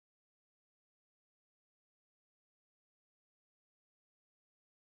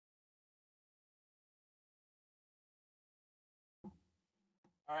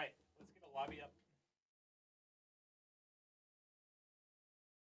All right, let's get a lobby up.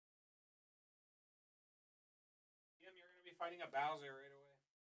 Tim, you're going to be fighting a Bowser right away.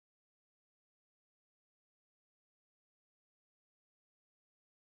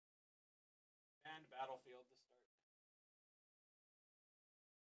 And battlefield to start.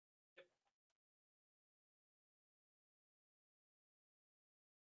 Yep.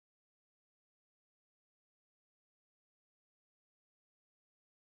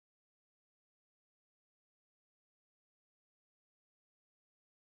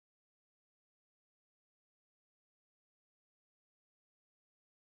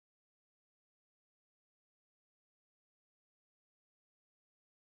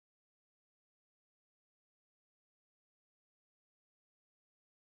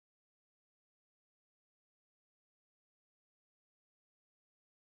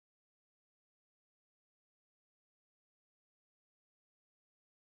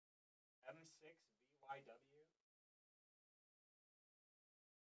 M6BYW.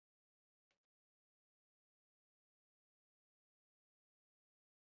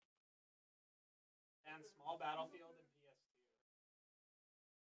 And small battlefield in PS2.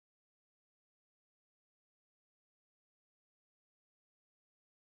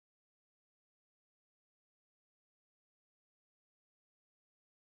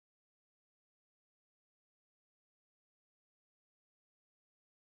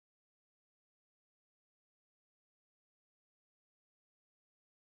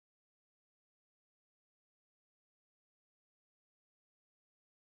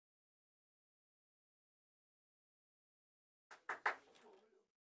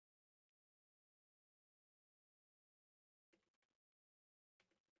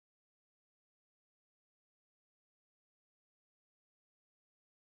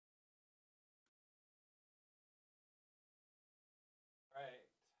 Right.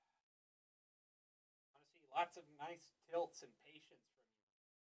 I want to see lots of nice tilts and patience from you.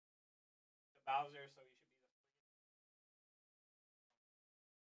 The Bowser, so you should be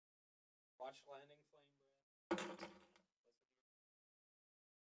the watch landing flame breath.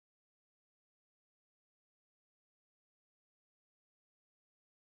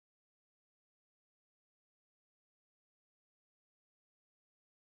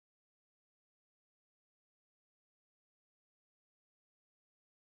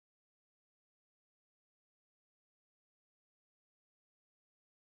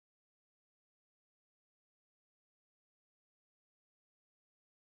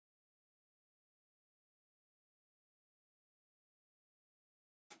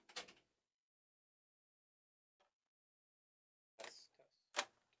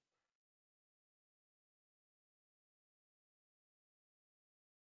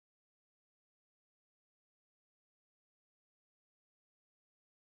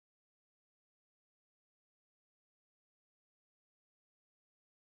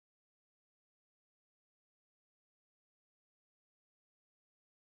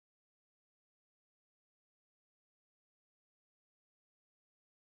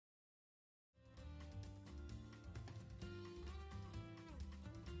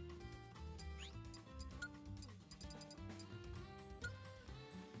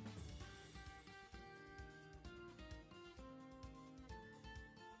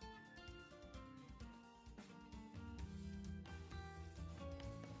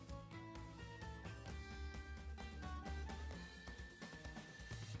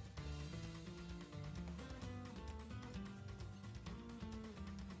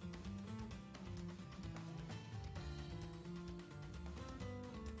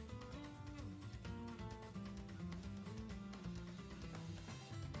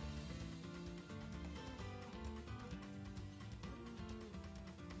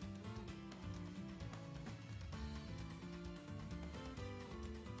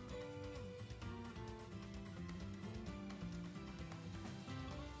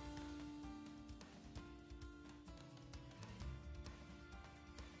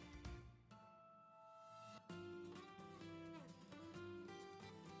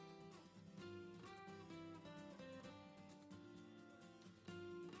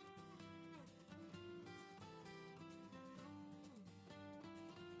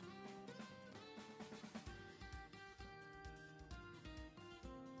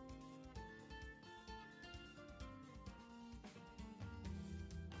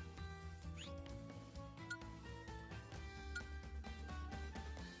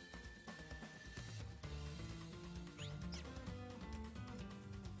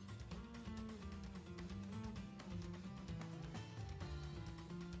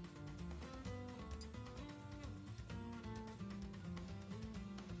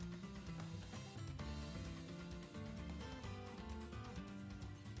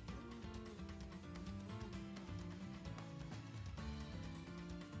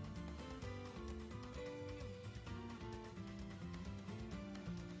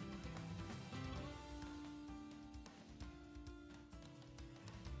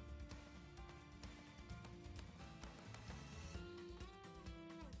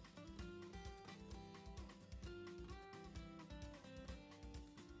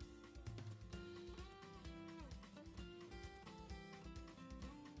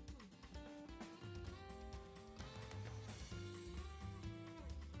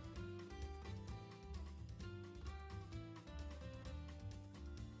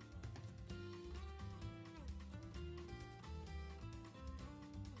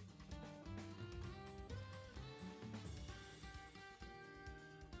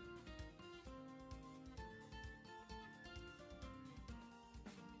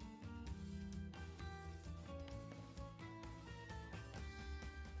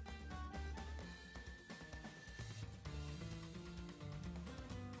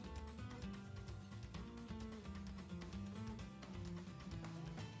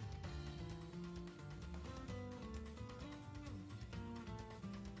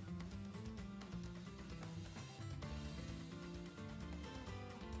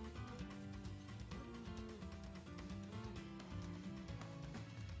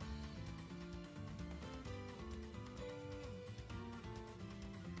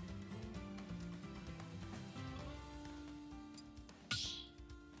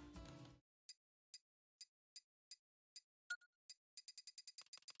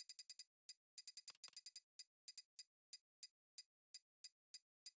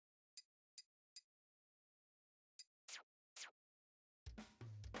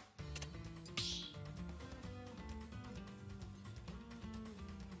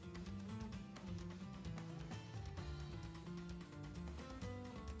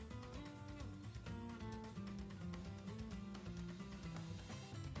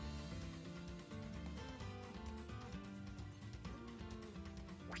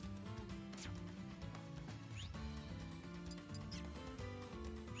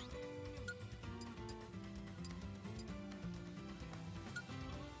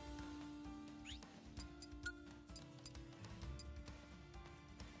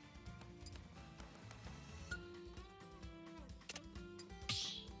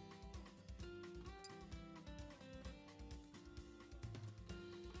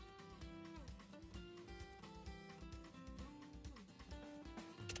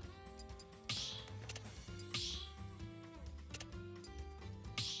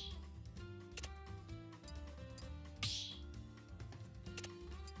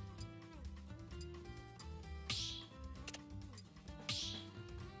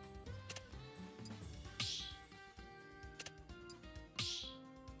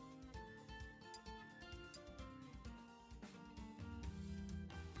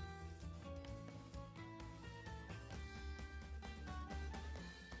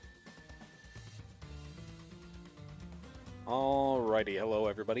 Alrighty, hello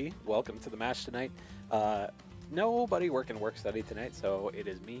everybody. Welcome to the match tonight. Nobody working work study tonight, so it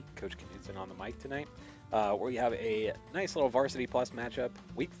is me, Coach Knudsen, on the mic tonight. Where we have a nice little Varsity Plus matchup,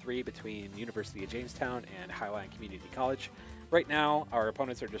 Week 3 between University of Jamestown and Highland Community College. Right now, our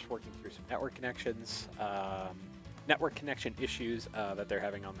opponents are just working through some network connection issues that they're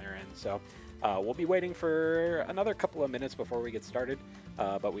having on their end. So we'll be waiting for another couple of minutes before we get started,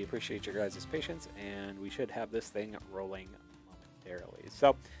 but we appreciate your guys' patience, and we should have this thing rolling momentarily.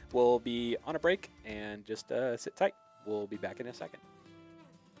 So we'll be on a break, and just sit tight. We'll be back in a second.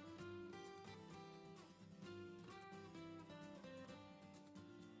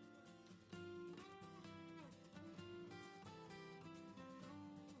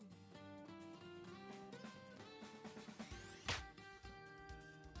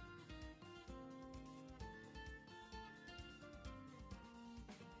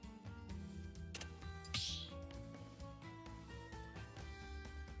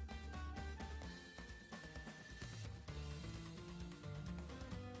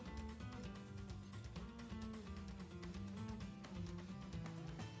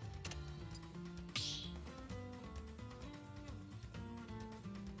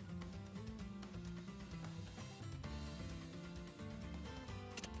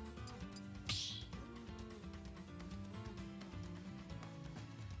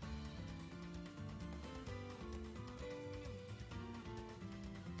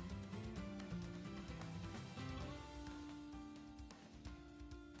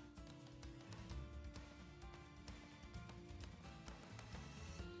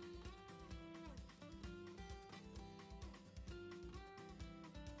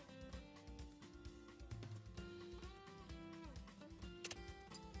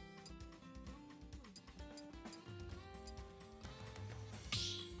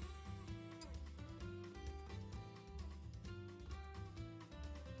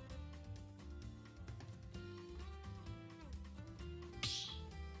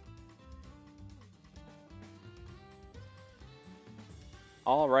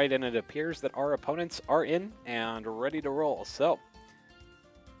 All right, and it appears that our opponents are in and ready to roll. So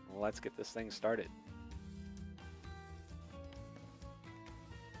let's get this thing started.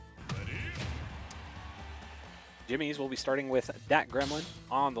 Jimmy's will be starting with Dat Gremlin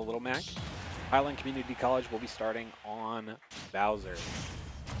on the Little Mac. Highland Community College will be starting on Bowser.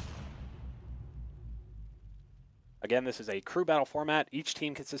 Again, this is a crew battle format, each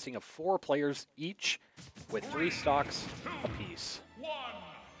team consisting of 4 players each with 3 stocks apiece.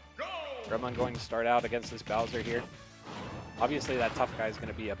 Gremlin going to start out against this Bowser here. Obviously, that tough guy is going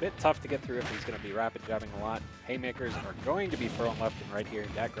to be a bit tough to get through if he's going to be rapid jabbing a lot. Haymakers are going to be thrown left and right here.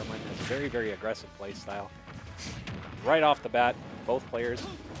 Dat Gremlin has a very, very aggressive play style. Right off the bat, both players,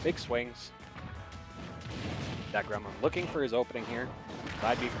 big swings. Dat Gremlin looking for his opening here.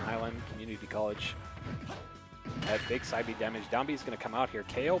 Side B from Highland Community College. That big side B damage. Down B is going to come out here.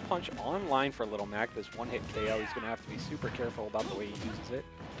 KO punch online for Little Mac. This one-hit KO. He's going to have to be super careful about the way he uses it.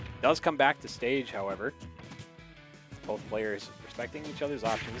 Does come back to stage, however. Both players respecting each other's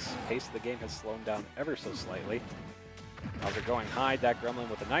options. Pace of the game has slowed down ever so slightly. Bowser going high. Dat Gremlin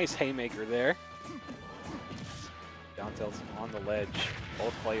with a nice haymaker there. Down tilts on the ledge.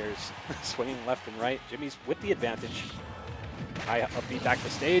 Both players swinging left and right. Jimmy's with the advantage. High upbeat back to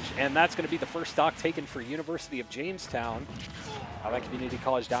stage, and that's going to be the first stock taken for University of Jamestown. Highland Community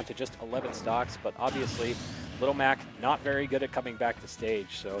College down to just 11 stocks, but obviously Little Mac not very good at coming back to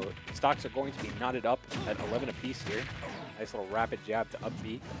stage, so stocks are going to be knotted up at 11 apiece here. Nice little rapid jab to up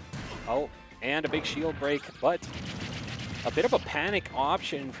B. Oh, and a big shield break, but a bit of a panic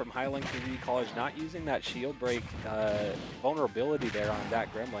option from Highland Community College, not using that shield break vulnerability there on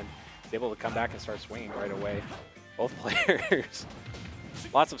Dat Gremlin. He's able to come back and start swinging right away. Both players,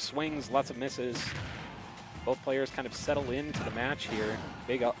 lots of swings, lots of misses. Both players kind of settle into the match here.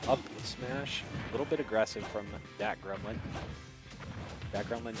 Big up smash, a little bit aggressive from Dat Gremlin. Dat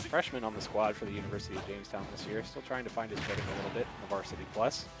Gremlin, freshman on the squad for the University of Jamestown this year, still trying to find his footing a little bit in the Varsity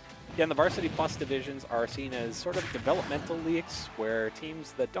Plus. Again, the Varsity Plus divisions are seen as sort of developmental leagues where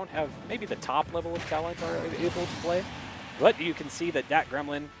teams that don't have maybe the top level of talent are able to play. But you can see that Dat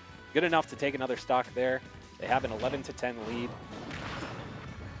Gremlin, good enough to take another stock there. They have an 11-10 lead.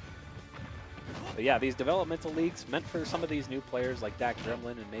 But yeah, these developmental leagues meant for some of these new players like Dat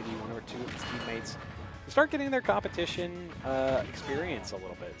Gremlin and maybe 1 or 2 of his teammates to start getting their competition experience a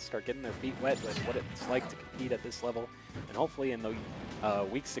little bit, start getting their feet wet with what it's like to compete at this level, and hopefully in the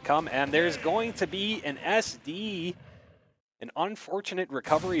weeks to come. And there's going to be an SD, an unfortunate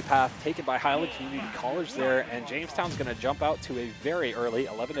recovery path taken by Highland Community College there, and Jamestown's going to jump out to a very early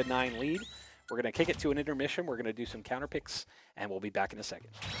 11-9 lead. We're going to kick it to an intermission. We're going to do some counter picks, and we'll be back in a second.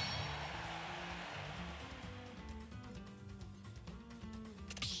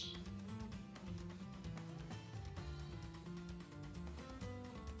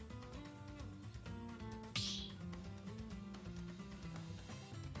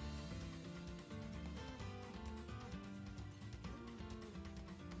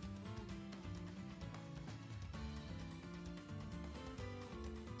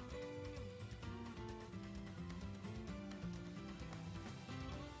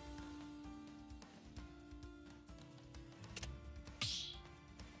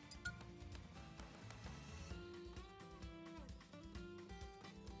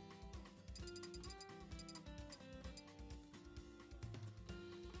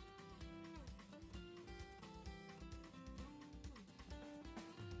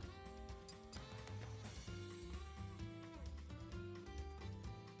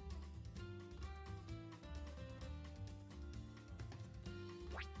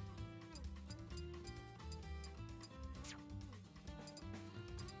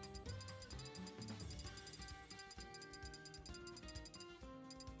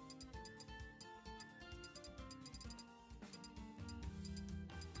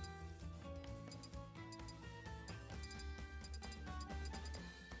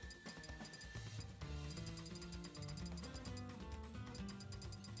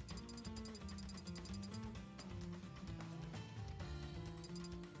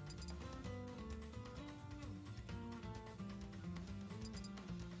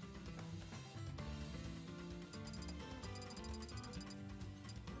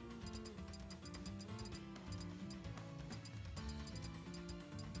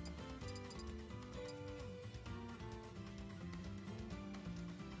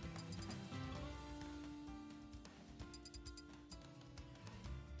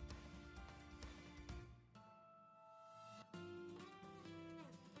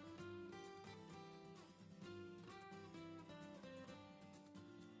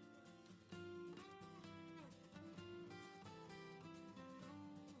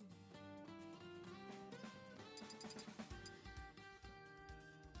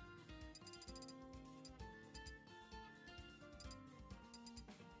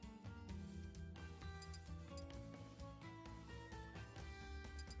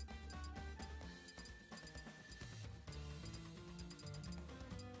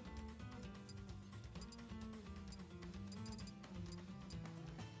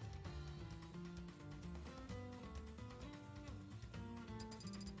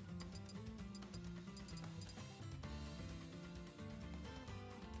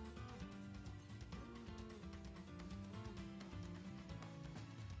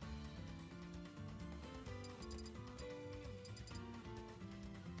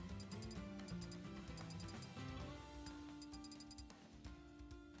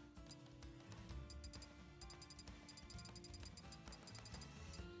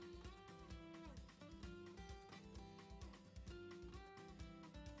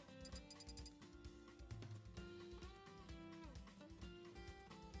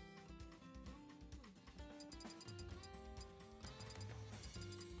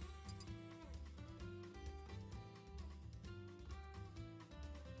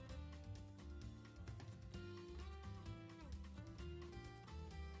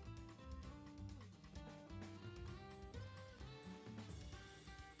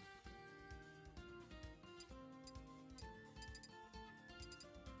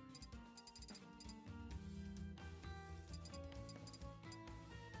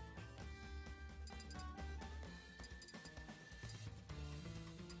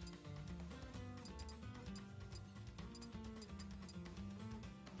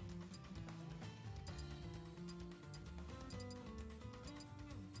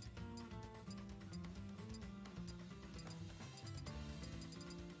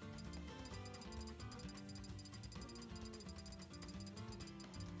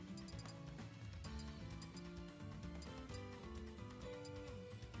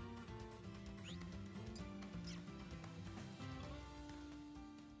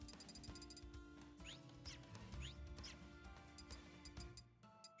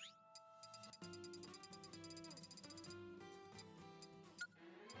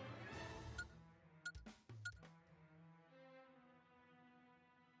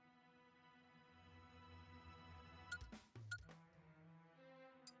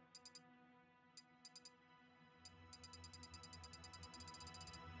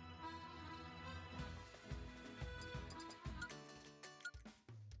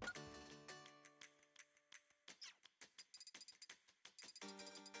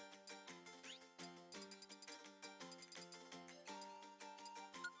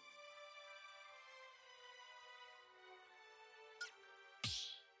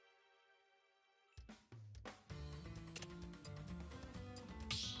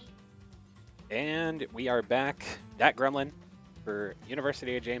 And we are back. Dat Gremlin for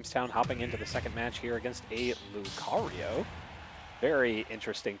University of Jamestown hopping into the second match here against a Lucario. Very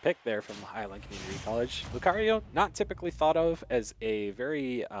interesting pick there from Highland Community College. Lucario, not typically thought of as a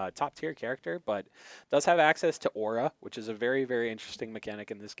very top-tier character, but does have access to Aura, which is a very, very interesting mechanic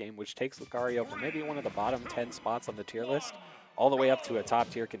in this game, which takes Lucario from maybe one of the bottom 10 spots on the tier list all the way up to a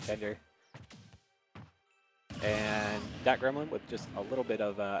top-tier contender. And Dat Gremlin with just a little bit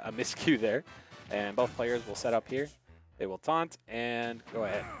of a miscue there. And both players will set up here. They will taunt and go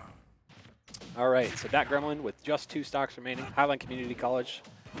ahead. All right, so Dat Gremlin with just 2 stocks remaining. Highland Community College,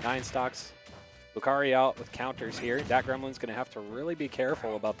 9 stocks. Lucario out with counters here. Dat Gremlin's going to have to really be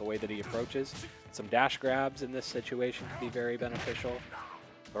careful about the way that he approaches. Some dash grabs in this situation can be very beneficial.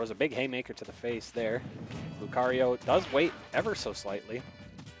 Throws a big haymaker to the face there. Lucario does wait ever so slightly.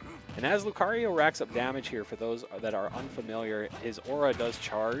 And as Lucario racks up damage here, for those that are unfamiliar, his aura does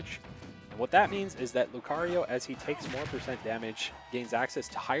charge. And what that means is that Lucario, as he takes more % damage, gains access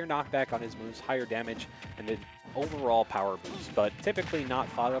to higher knockback on his moves, higher damage, and an overall power boost. But typically not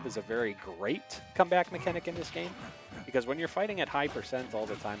thought of as a very great comeback mechanic in this game, because when you're fighting at high % all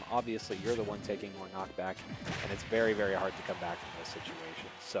the time, obviously you're the one taking more knockback, and it's very, very hard to come back from those situations.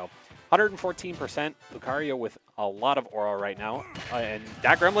 So 114%, Lucario with a lot of aura right now, and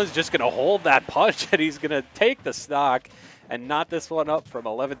Dat Gremlin's just going to hold that punch, and he's going to take the stock and knot this one up from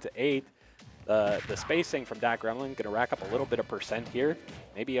 11 to 8. The spacing from Dat Gremlin going to rack up a little bit of % here.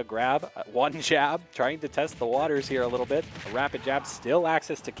 Maybe a grab, one jab, trying to test the waters here a little bit. A rapid jab, still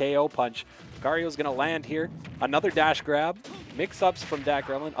access to KO punch. Lucario's going to land here. Another dash grab. Mix-ups from Dat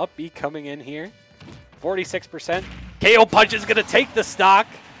Gremlin. Up B coming in here. 46%. KO punch is going to take the stock.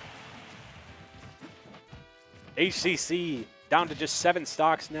 HCC down to just 7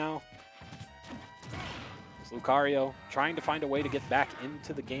 stocks now. Lucario trying to find a way to get back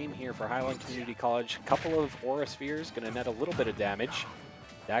into the game here for Highland Community College. A couple of Aura Spheres, going to net a little bit of damage.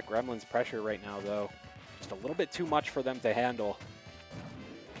 Dat Gremlin's pressure right now, though, just a little bit too much for them to handle.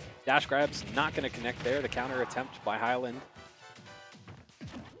 Dash grab's not going to connect there. The counter attempt by Highland.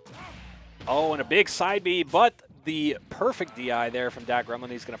 Oh, and a big side B, but the perfect DI there from Dat Gremlin.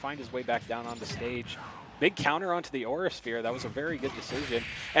 He's going to find his way back down on the stage. Big counter onto the Aura Sphere. That was a very good decision.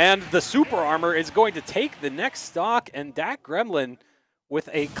 And the Super Armor is going to take the next stock, and Dat Gremlin with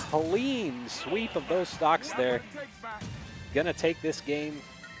a clean sweep of those stocks there. Gonna take this game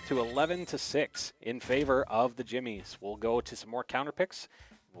to 11-6 in favor of the Jimmies. We'll go to some more counter picks.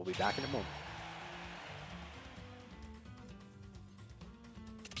 We'll be back in a moment.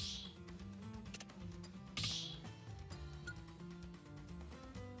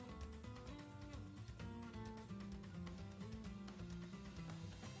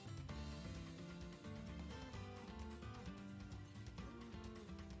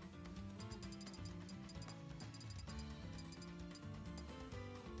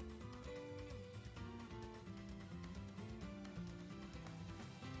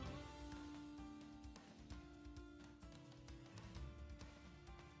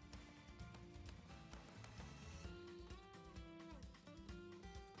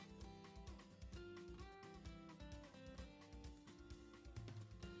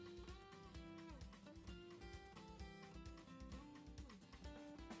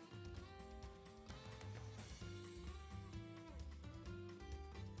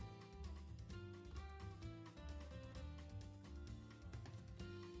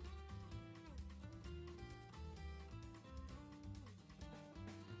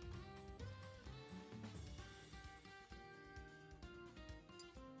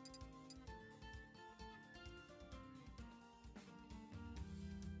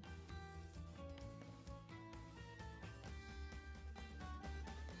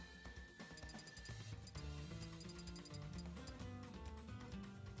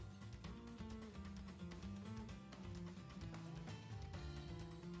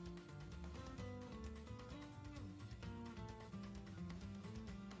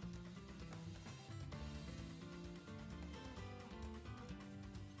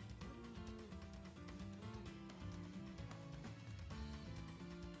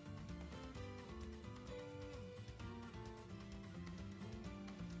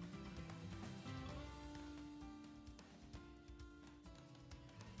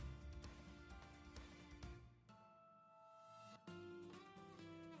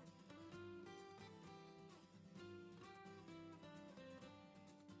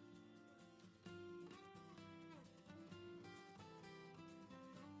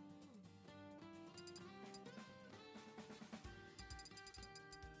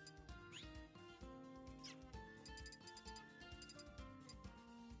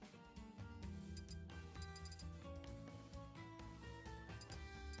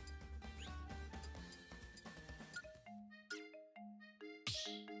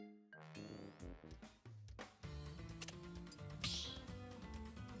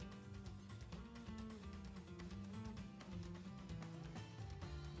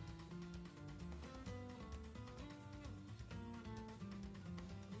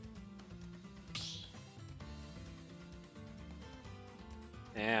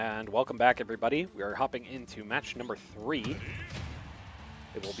 And welcome back, everybody. We are hopping into match number 3.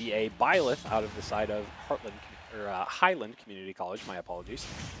 It will be a Byleth out of the side of Highland Community College. My apologies.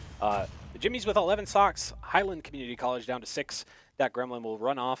 The Jimmies with 11 stocks. Highland Community College down to 6. That Gremlin will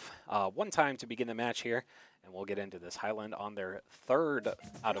run off one time to begin the match here, and we'll get into this. Highland on their 3rd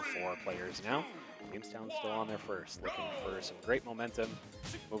out of 4 players now. Jamestown still on their 1st, looking for some great momentum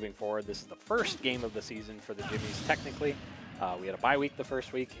moving forward. This is the first game of the season for the Jimmies, technically. We had a bye week the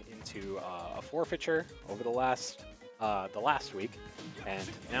first week into a forfeiture over the last week, and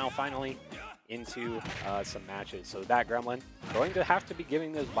now finally into some matches. So that Gremlin going to have to be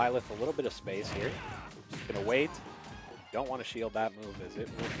giving this Byleth a little bit of space here. Gonna wait. Don't want to shield that move as it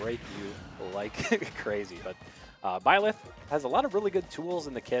will break you like crazy. But Byleth has a lot of really good tools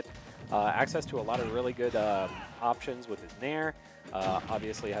in the kit. Access to a lot of really good options with his Nair.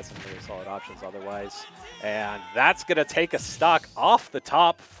 Obviously has some really solid options otherwise. And that's going to take a stock off the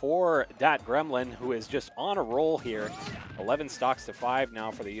top for that Gremlin, who is just on a roll here. 11 stocks to 5 now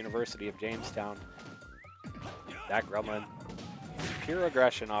for the University of Jamestown. That Gremlin, pure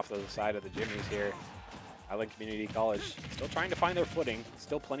aggression off the side of the Jimmies here. Highland Community College still trying to find their footing.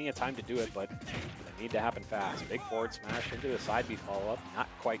 Still plenty of time to do it, but they need to happen fast. Big forward smash into the side B follow-up. Not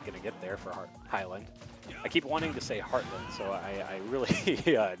quite going to get there for Highland. I keep wanting to say Heartland, so I really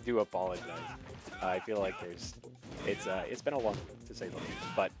do apologize. I feel like it's been a long week, to say the least.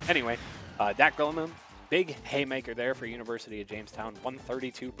 But anyway, Dak Gremlin, big haymaker there for University of Jamestown.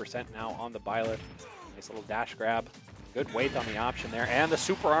 132% now on the Byleth. Nice little dash grab. Good weight on the option there, and the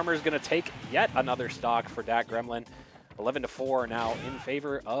super armor is going to take yet another stock for Dak Gremlin. 11-4 now in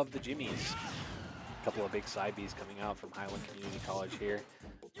favor of the Jimmies. A couple of big side Bs coming out from Highland Community College here.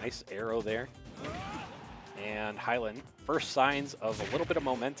 Nice arrow there. And Highland, first signs of a little bit of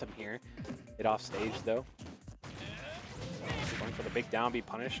momentum here. Hit off stage though. Going for the big down B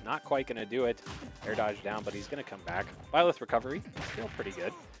punish. Not quite going to do it. Air dodge down, but he's going to come back. Byleth recovery, still pretty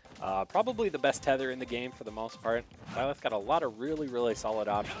good. Probably the best tether in the game for the most part. Byleth got a lot of really solid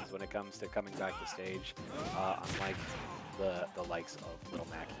options when it comes to coming back to stage, unlike the likes of Little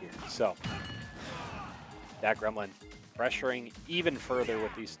Mac here. So, that Gremlin pressuring even further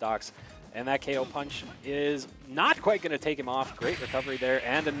with these stocks. And that KO punch is not quite going to take him off. Great recovery there.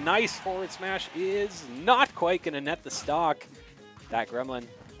 And a nice forward smash is not quite going to net the stock. That Gremlin,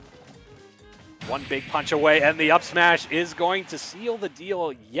 one big punch away, and the up smash is going to seal the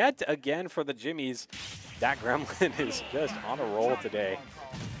deal yet again for the Jimmies. That Gremlin is just on a roll today.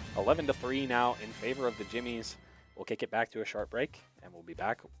 11-3 now in favor of the Jimmies. We'll kick it back to a short break, and we'll be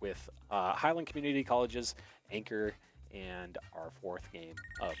back with Highland Community College's anchor and our 4th game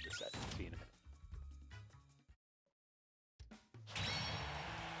of the set. See you in a minute.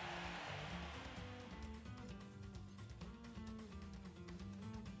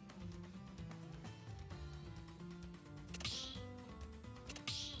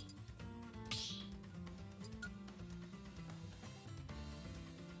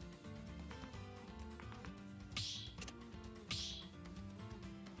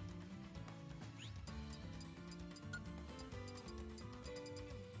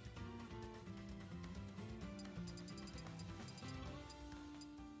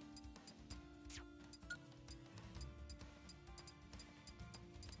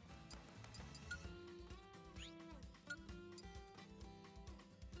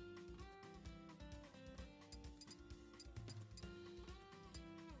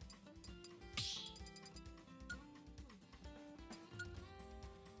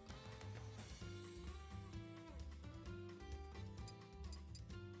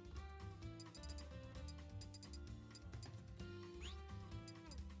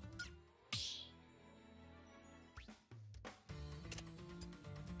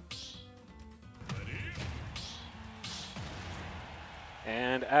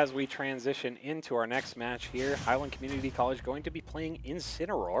 And as we transition into our next match here, Highland Community College going to be playing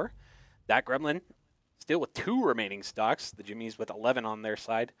Incineroar. That Gremlin still with 2 remaining stocks. The Jimmies with 11 on their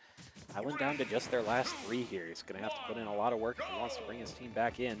side. Highland down to just their last 3 here. He's going to have to put in a lot of work if he wants to bring his team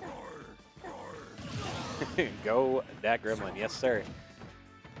back in. Go that Gremlin, yes sir.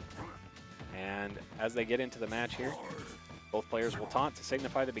 And as they get into the match here, both players will taunt to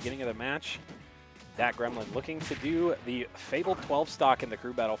signify the beginning of the match. That Gremlin looking to do the fabled 12 stock in the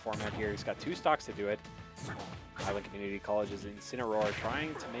crew battle format here. He's got 2 stocks to do it. Highland Community College's Incineroar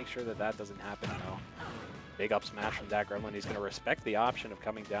trying to make sure that that doesn't happen though. Big up smash from that Gremlin. He's going to respect the option of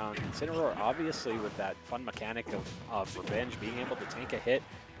coming down. Incineroar obviously with that fun mechanic of revenge, being able to tank a hit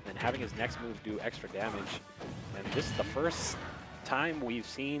and having his next move do extra damage. And this is the first time we've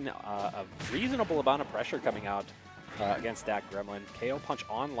seen a reasonable amount of pressure coming out against that Gremlin. KO punch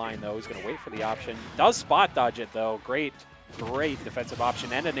online, though. He's going to wait for the option. Does spot dodge it, though. Great defensive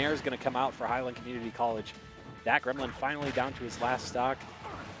option. And an air is going to come out for Highland Community College. That Gremlin finally down to his last stock.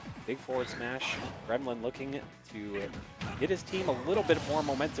 Big forward smash. Gremlin looking to get his team a little bit more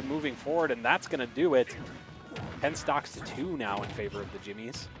momentum moving forward, and that's going to do it. 10 stocks to 2 now in favor of the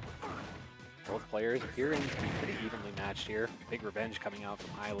Jimmies. Both players appearing to be pretty evenly matched here. Big revenge coming out from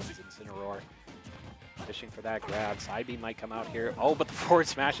Highlands and Incineroar. Fishing for that grab. Side B might come out here. Oh, but the forward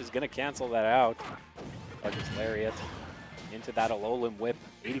smash is going to cancel that out. Douglas Lariat into that Alolan whip.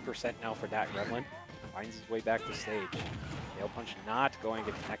 80% now for that Gremlin. Finds his way back to stage. Tail punch not going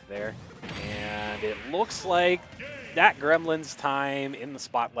to connect there. And it looks like that Gremlin's time in the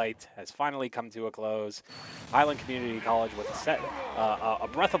spotlight has finally come to a close. Highland Community College with a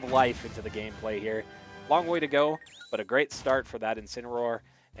breath of life into the gameplay here. Long way to go, but a great start for that Incineroar.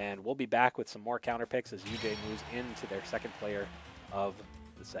 And we'll be back with some more counter picks as UJ moves into their second player of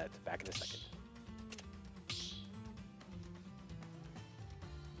the set. Back in a second.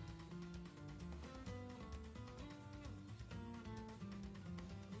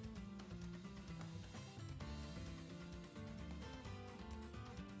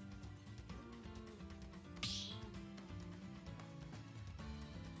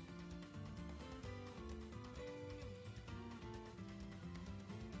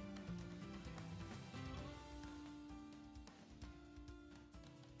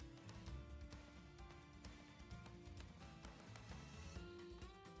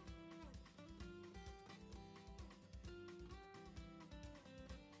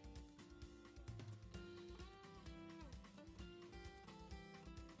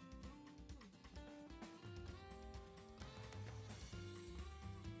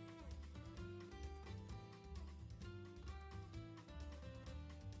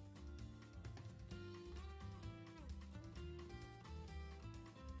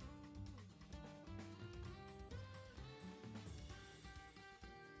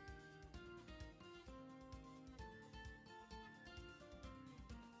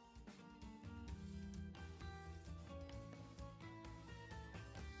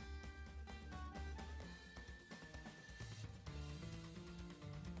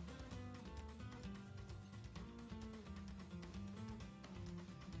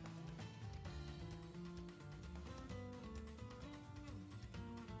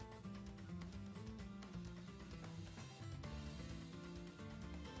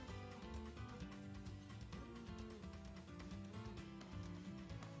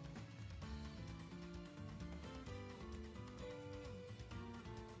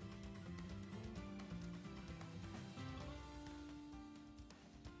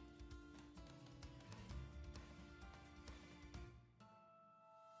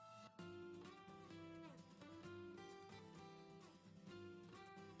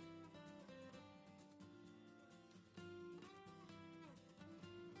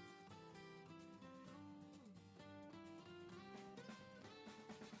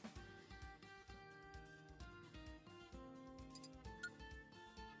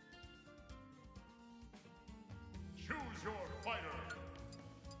 Choose your fighter.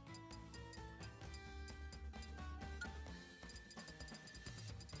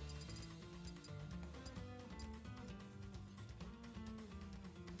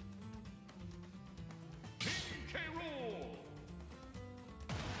 King K. Rool.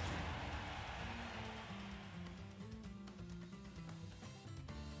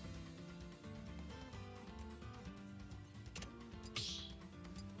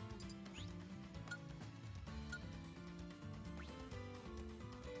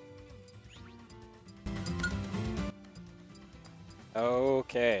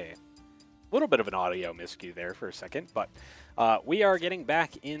 Okay. A little bit of an audio miscue there for a second, but we are getting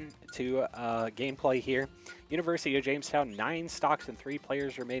back into gameplay here. University of Jamestown, 9 stocks and 3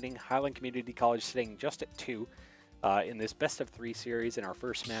 players remaining. Highland Community College sitting just at 2 in this best of 3 series in our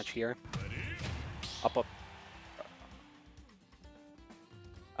first match here.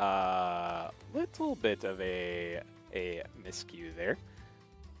 Little bit of a miscue there.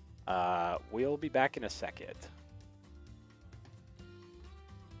 We'll be back in a second.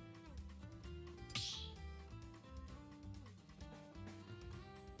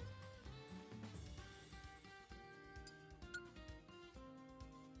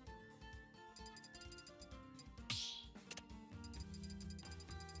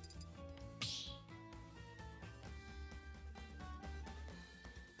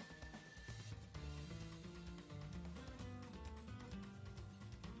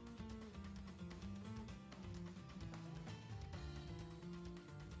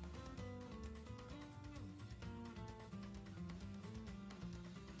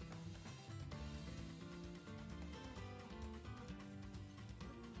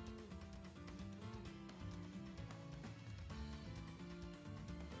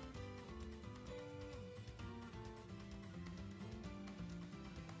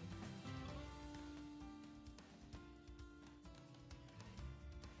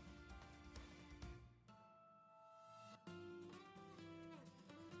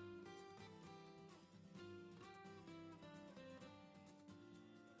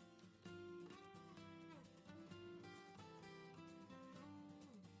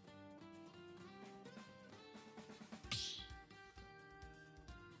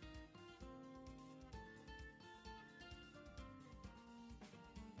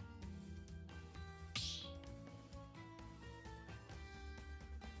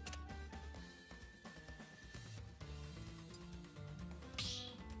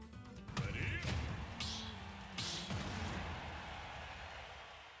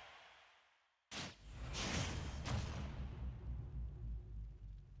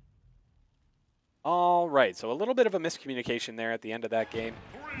 All right, so a little bit of a miscommunication there at the end of that game.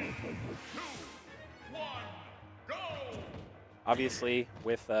 3, 2, 1, go! Obviously,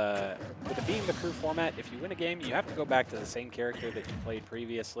 with it being the crew format, if you win a game, you have to go back to the same character that you played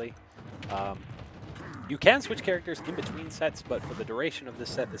previously. You can switch characters in between sets, but for the duration of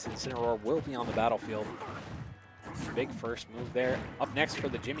this set, this Incineroar will be on the battlefield. Big first move there. Up next for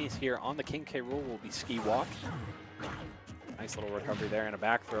the Jimmies here on the King K. Rool will be Ski Walk. Nice little recovery there and a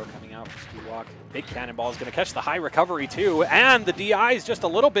back throw coming out for Ski Walk. Big Cannonball is going to catch the high recovery too, and the DI is just a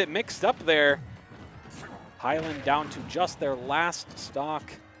little bit mixed up there. Highland down to just their last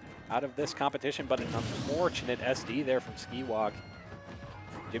stock out of this competition, but an unfortunate SD there from Ski Walk.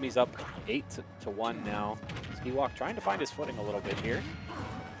 Jimmy's up 8-1 now. Ski Walk trying to find his footing a little bit here.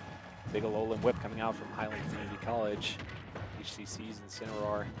 Big Alolan Whip coming out from Highland Community College. HCC's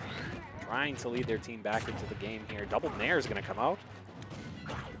Incineroar trying to lead their team back into the game here. Double Nair is going to come out.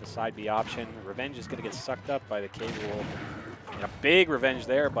 The side B option. Revenge is going to get sucked up by the K. Rool. And a big revenge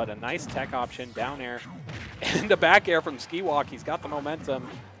there, but a nice tech option. Down air and a back air from Ski Walk. He's got the momentum.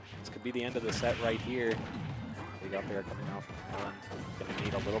 This could be the end of the set right here. Big up air coming out from Highland. Going to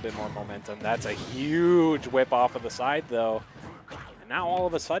need a little bit more momentum. That's a huge whip off of the side, though. And now all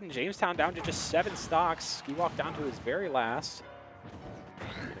of a sudden, Jamestown down to just 7 stocks. Ski Walk down to his very last.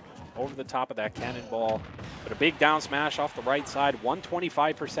 Over the top of that cannonball. But a big down smash off the right side.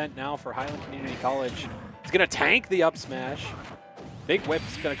 125% now for Highland Community College. He's going to tank the up smash. Big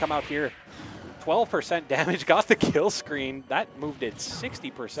whip's going to come out here. 12% damage. Got the kill screen. That moved it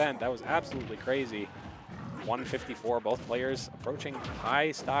 60%. That was absolutely crazy. 154. Both players approaching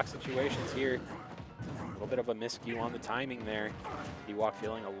high stock situations here. A little bit of a miscue on the timing there. Ewok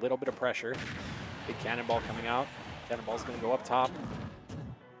feeling a little bit of pressure. Big cannonball coming out. Cannonball's going to go up top.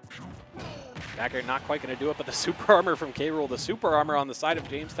 Back air not quite going to do it, but the super armor from K. Rool, the super armor on the side of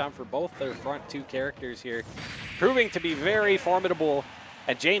Jamestown for both their front 2 characters here, proving to be very formidable.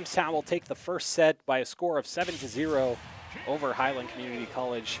 And Jamestown will take the first set by a score of 7-0 over Highland Community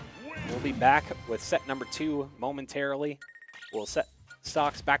College. We'll be back with set number 2 momentarily. We'll set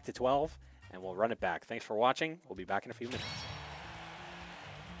stocks back to 12, and we'll run it back. Thanks for watching. We'll be back in a few minutes.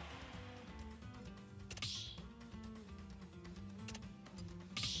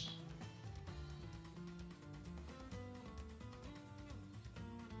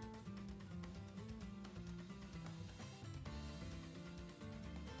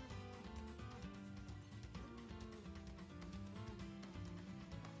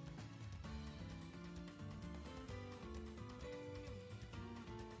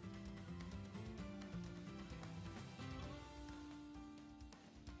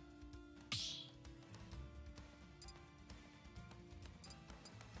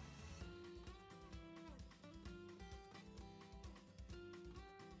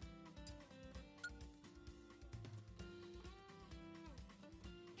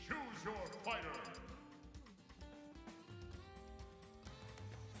 Choose your fighter.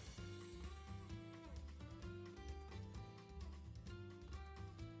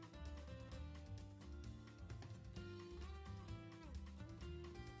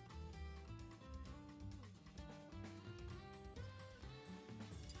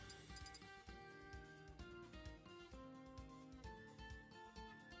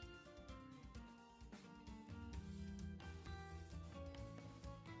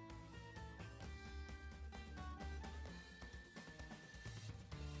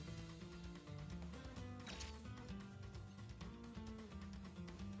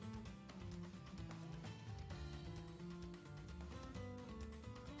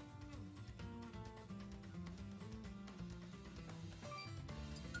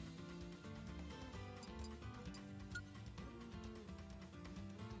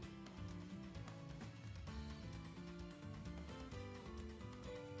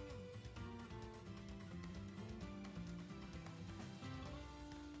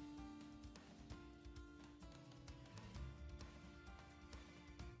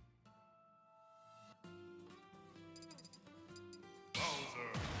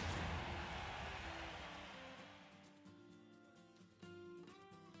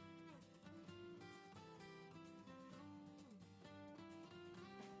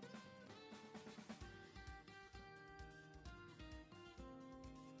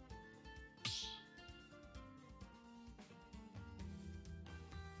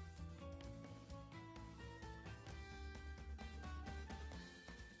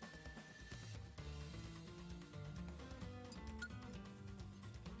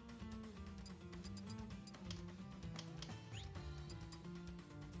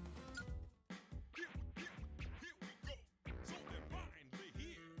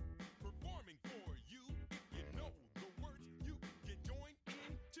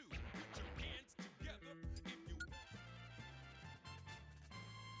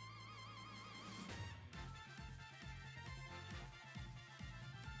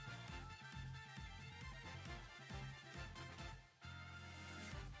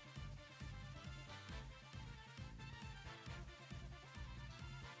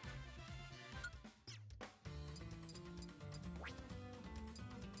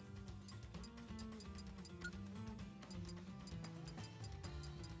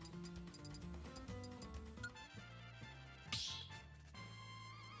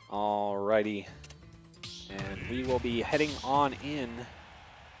 Alrighty. And we will be heading on in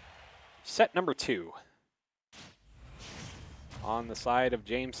set number 2. On the side of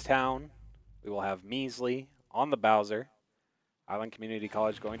Jamestown, we will have Measley on the Bowser. Highland Community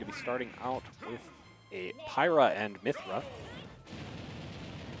College going to be starting out with a Pyra and Mithra.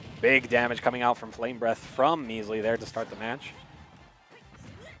 Big damage coming out from Flame Breath from Measley there to start the match.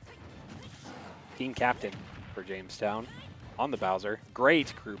 Team captain for Jamestown on the Bowser.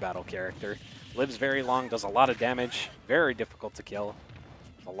 Great crew battle character. Lives very long, does a lot of damage, very difficult to kill.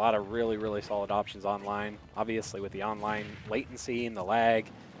 A lot of really, really solid options online. Obviously with the online latency and the lag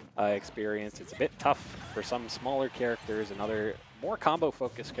experience, it's a bit tough for some smaller characters and other more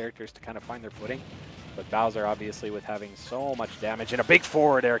combo-focused characters to kind of find their footing. But Bowser, obviously, with having so much damage and a big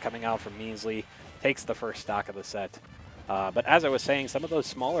forward air coming out from Measley, takes the first stock of the set. But as I was saying, some of those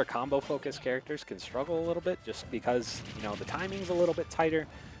smaller combo-focused characters can struggle a little bit just because, you know, the timing's a little bit tighter.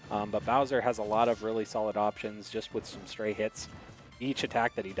 But Bowser has a lot of really solid options just with some stray hits. Each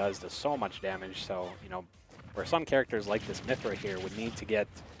attack that he does so much damage. So, you know, where some characters like this Mithra here would need to get,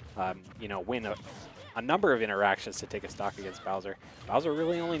 you know, win a number of interactions to take a stock against Bowser. Bowser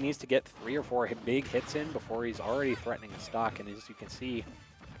really only needs to get 3 or 4 big hits in before he's already threatening a stock. And as you can see,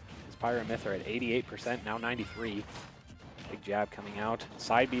 his Pyra Mithra at 88%, now 93%. Big jab coming out.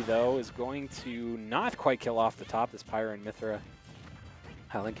 Side B, though, is going to not quite kill off the top, this Pyra and Mithra.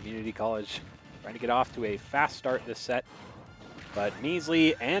 Highland Community College trying to get off to a fast start this set. But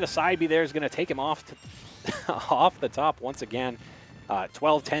Measley and a side B there is going to take him off off the top once again.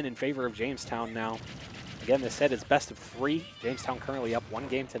 12-10 in favor of Jamestown now. Again, this set is best of 3. Jamestown currently up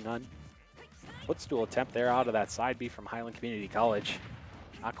 1-0. Footstool attempt there out of that side B from Highland Community College.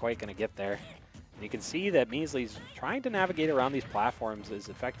 Not quite going to get there. And you can see that Measley's trying to navigate around these platforms as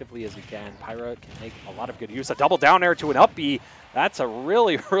effectively as he can. Pyra can make a lot of good use. A double down air to an up B. That's a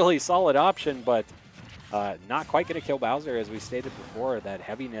really, really solid option, but not quite going to kill Bowser, as we stated before. That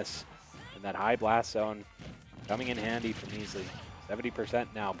heaviness and that high blast zone coming in handy for Measley. 70%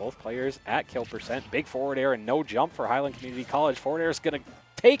 now. Both players at kill percent. Big forward air and no jump for Highland Community College. Forward air is going to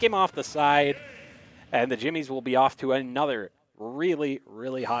take him off the side, and the Jimmies will be off to another really,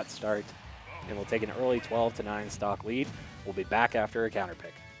 really hot start. And we'll take an early 12-9 stock lead. We'll be back after a counter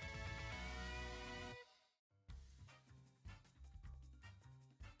pick.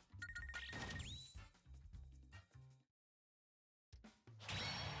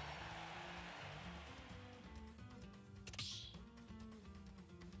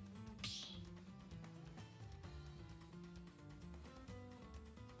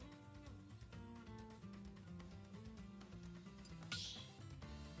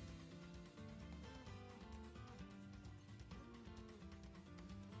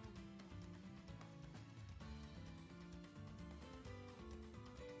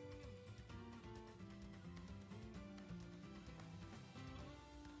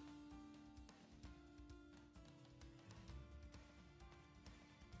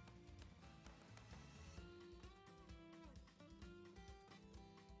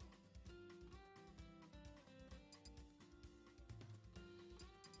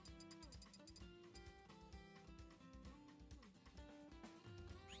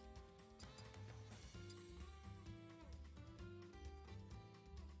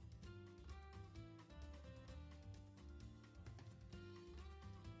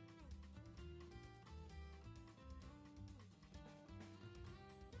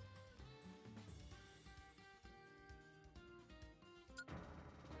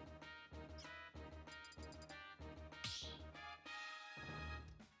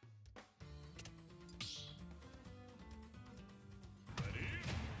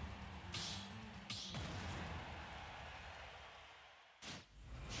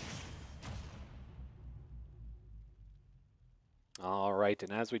 All right,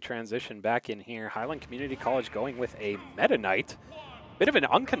 and as we transition back in here, Highland Community College going with a Meta Knight. Bit of an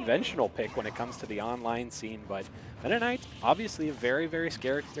unconventional pick when it comes to the online scene, but Meta Knight, obviously a very, very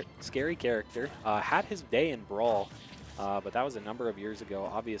scary character. Had his day in Brawl, but that was a number of years ago.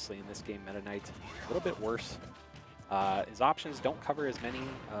 Obviously, in this game, Meta Knight a little bit worse. His options don't cover as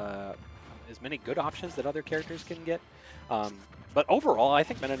many good options that other characters can get. But overall, I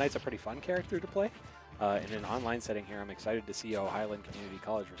think Meta Knight's a pretty fun character to play. In an online setting here, I'm excited to see how Highland Community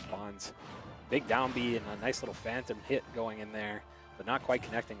College responds. Big down B and a nice little phantom hit going in there, but not quite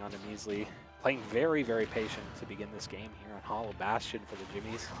connecting onto Measley. Playing very, very patient to begin this game here on Hollow Bastion for the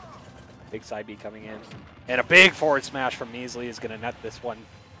Jimmies. Big side B coming in. And a big forward smash from Measley is going to net this one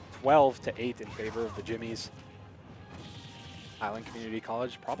 12-8 in favor of the Jimmies. Highland Community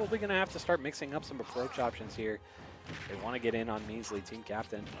College probably going to have to start mixing up some approach options here. They want to get in on Measley. Team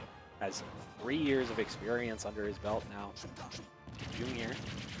captain has 3 years of experience under his belt now. Junior,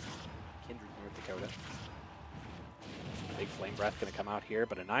 Kindred, North Dakota. Big flame breath going to come out here,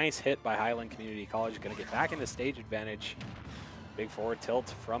 but a nice hit by Highland Community College. Going to get back into stage advantage. Big forward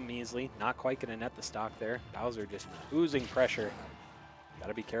tilt from Measley. Not quite going to net the stock there. Bowser just oozing pressure. Got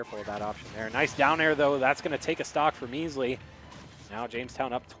to be careful of that option there. Nice down air, though. That's going to take a stock for Measley. Now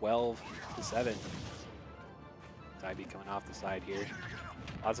Jamestown up 12-7. Tybee coming off the side here.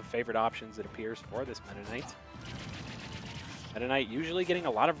 Lots of favorite options, it appears, for this Meta Knight. Meta Knight usually getting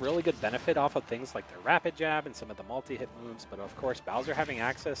a lot of really good benefit off of things like their rapid jab and some of the multi-hit moves, but of course Bowser having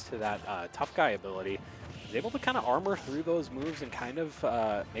access to that tough guy ability is able to kind of armor through those moves and kind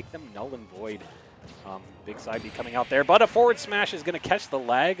of make them null and void. Big side B coming out there, but a forward smash is going to catch the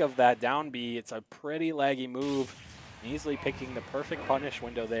lag of that down B. It's a pretty laggy move. Easily picking the perfect punish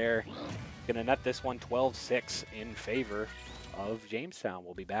window there. Going to net this one 12-6 in favor of Jamestown.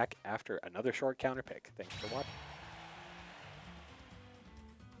 We'll be back after another short counter pick. Thanks for watching.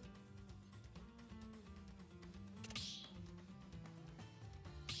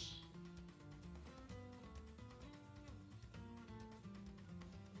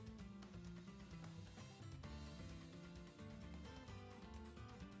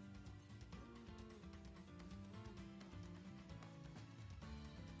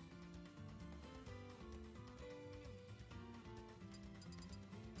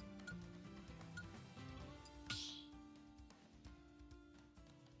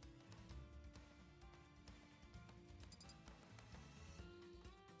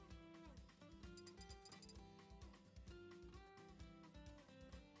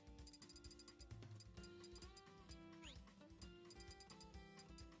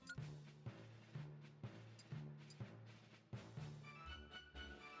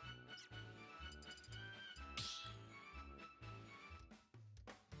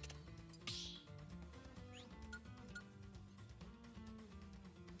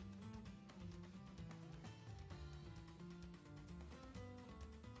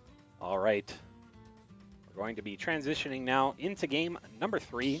 All right, we're going to be transitioning now into game number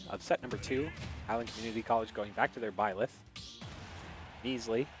 3 of set number 2. Highland Community College going back to their byleth.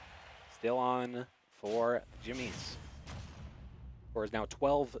 Measley still on for Jimmy's. Score is now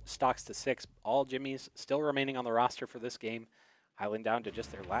 12 stocks to 6. All Jimmys still remaining on the roster for this game. Highland down to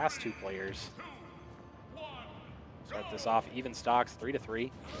just their last 2 players. Start this off even stocks,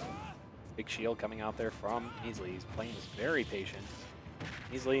 3-3. Big shield coming out there from Measley. He's playing this very patient.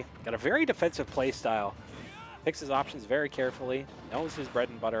 Measley got a very defensive play style. Picks his options very carefully. Knows his bread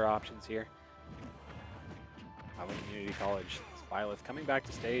and butter options here. Highland Community College. Byleth coming back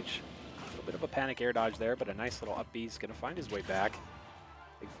to stage. A little bit of a panic air dodge there, but a nice little up B. He's going to find his way back.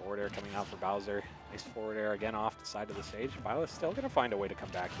 Big forward air coming out for Bowser. Nice forward air again off the side of the stage. Byleth's still going to find a way to come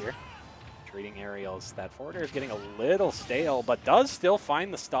back here. Treating aerials. That forward air is getting a little stale, but does still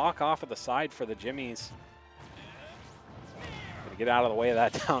find the stock off of the side for the Jimmies. Gonna get out of the way of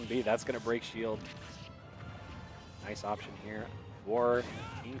that down B. That's going to break shield. Nice option here for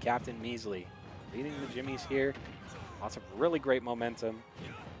team captain Measley. Leading the Jimmies here. Lots of really great momentum.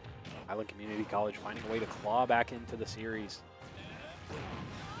 Highland Community College finding a way to claw back into the series.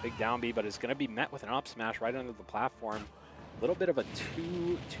 Big down B, but it's going to be met with an up smash right under the platform. A little bit of a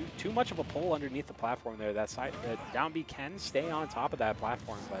too much of a pull underneath the platform there. That side, the down B can stay on top of that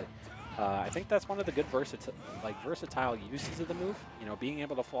platform, but I think that's one of the good versatile uses of the move. You know, being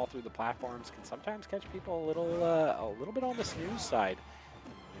able to fall through the platforms can sometimes catch people a little bit on the snooze side.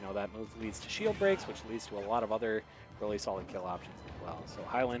 You know, that move leads to shield breaks, which leads to a lot of other really solid kill options as well. So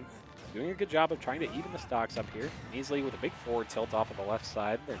Highland doing a good job of trying to even the stocks up here. Measley with a big forward tilt off of the left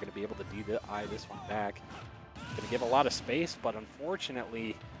side. They're going to be able to DI this one back. Going to give a lot of space, but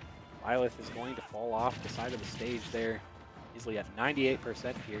unfortunately, Byleth is going to fall off the side of the stage there. Measley at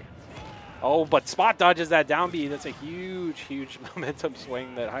 98% here. Oh, but spot dodges that down B. That's a huge momentum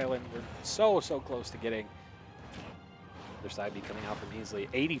swing that Highland were so close to getting. Other side B coming out from Measley.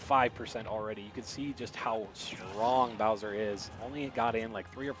 85% already. You can see just how strong Bowser is. Only got in like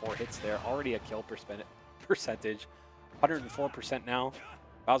 3 or 4 hits there. Already a kill percentage. 104% now.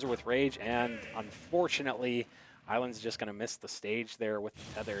 Bowser with rage, and unfortunately, Highland's just going to miss the stage there with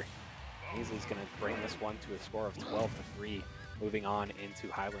the tether. Measley's going to bring this one to a score of 12-3, moving on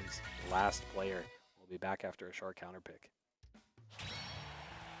into Highland's last player. We'll be back after a short counter pick.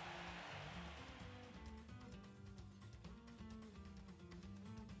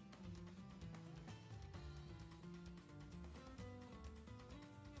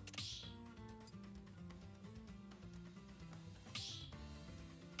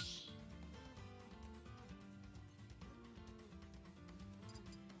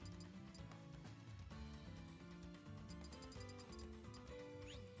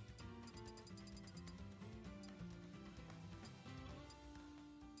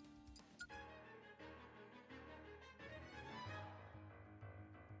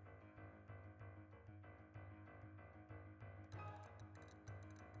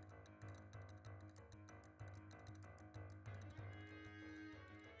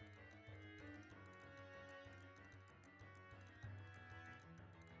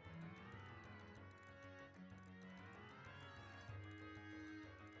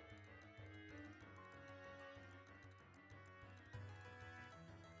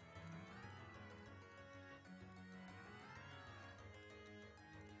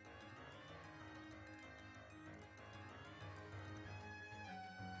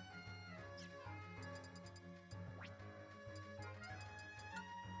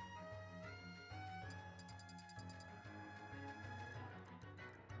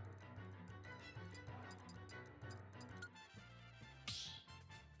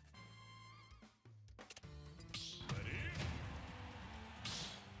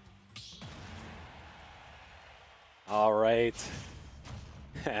 All right.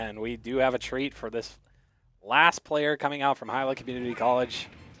 And we do have a treat for this last player coming out from Highland Community College.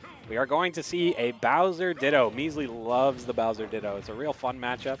 We are going to see a Bowser Ditto. Measley loves the Bowser Ditto. It's a real fun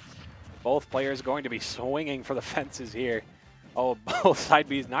matchup. Both players going to be swinging for the fences here. Oh, both side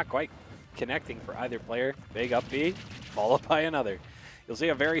Bs not quite connecting for either player. Big up B, followed by another. You'll see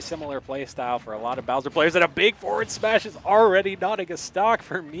a very similar play style for a lot of Bowser players, and a big forward smash is already knotting a stock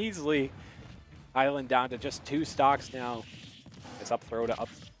for Measley. Highland down to just 2 stocks now. It's up throw to up,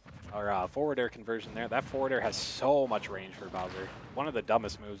 or forward air conversion there. That forward air has so much range for Bowser. One of the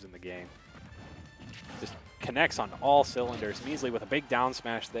dumbest moves in the game. Just connects on all cylinders. Measley with a big down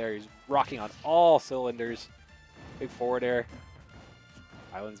smash there. He's rocking on all cylinders. Big forward air.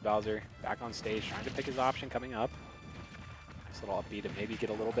 Highland's Bowser back on stage, trying to pick his option coming up. Nice little upbeat and maybe get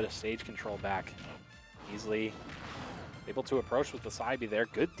a little bit of stage control back. Measley able to approach with the side B there.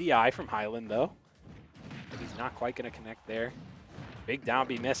 Good DI from Highland though. But he's not quite going to connect there. Big down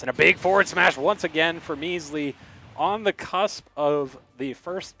B miss and a big forward smash once again for Measley on the cusp of the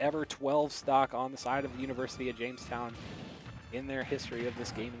first ever 12 stock on the side of the University of Jamestown in their history of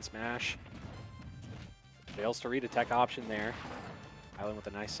this game and smash. Fails to read a tech option there. Highland with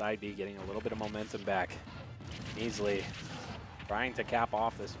a nice side B, getting a little bit of momentum back. Measley trying to cap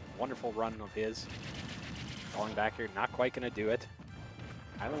off this wonderful run of his. Falling back here, not quite going to do it.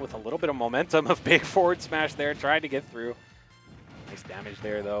 Highland with a little bit of momentum of big forward smash there, trying to get through. Nice damage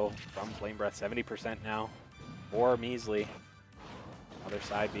there, though, from Flame Breath, 70% now for Measley. Other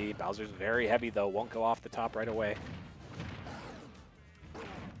side B. Bowser's very heavy, though, won't go off the top right away.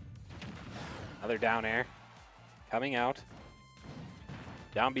 Another down air coming out.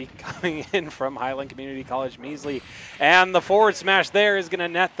 Down B coming in from Highland Community College. Measley, and the forward smash there is going to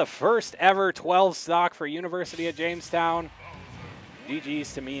net the first ever 12 stock for University of Jamestown.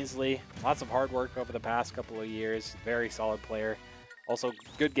 GG's to Measley. Lots of hard work over the past couple of years. Very solid player. Also,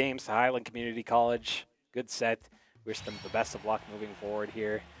 good games to Highland Community College. Good set. Wish them the best of luck moving forward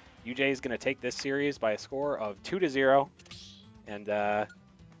here. UJ is going to take this series by a score of 2-0. And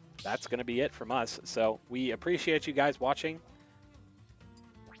that's going to be it from us. So we appreciate you guys watching.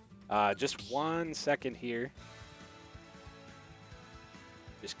 Just 1 second here.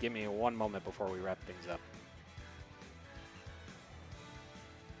 Just give me 1 moment before we wrap things up.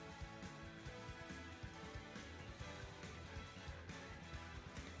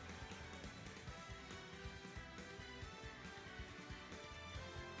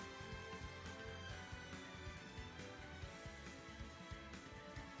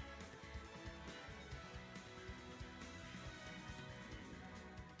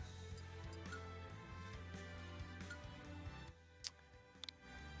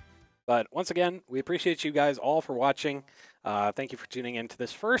 But once again, we appreciate you guys all for watching. Thank you for tuning in to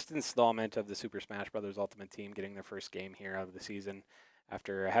this first installment of the Super Smash Bros. Ultimate Team, getting their first game here of the season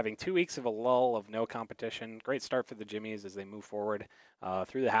after having 2 weeks of a lull of no competition. Great start for the Jimmies as they move forward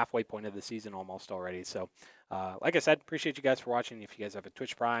through the halfway point of the season almost already. So, like I said, appreciate you guys for watching. If you guys have a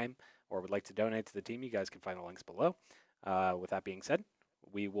Twitch Prime or would like to donate to the team, you guys can find the links below. With that being said,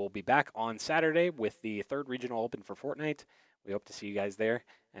 we will be back on Saturday with the 3rd Regional Open for Fortnite. We hope to see you guys there,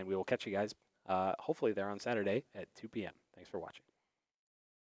 and we will catch you guys hopefully there on Saturday at 2 p.m. Thanks for watching.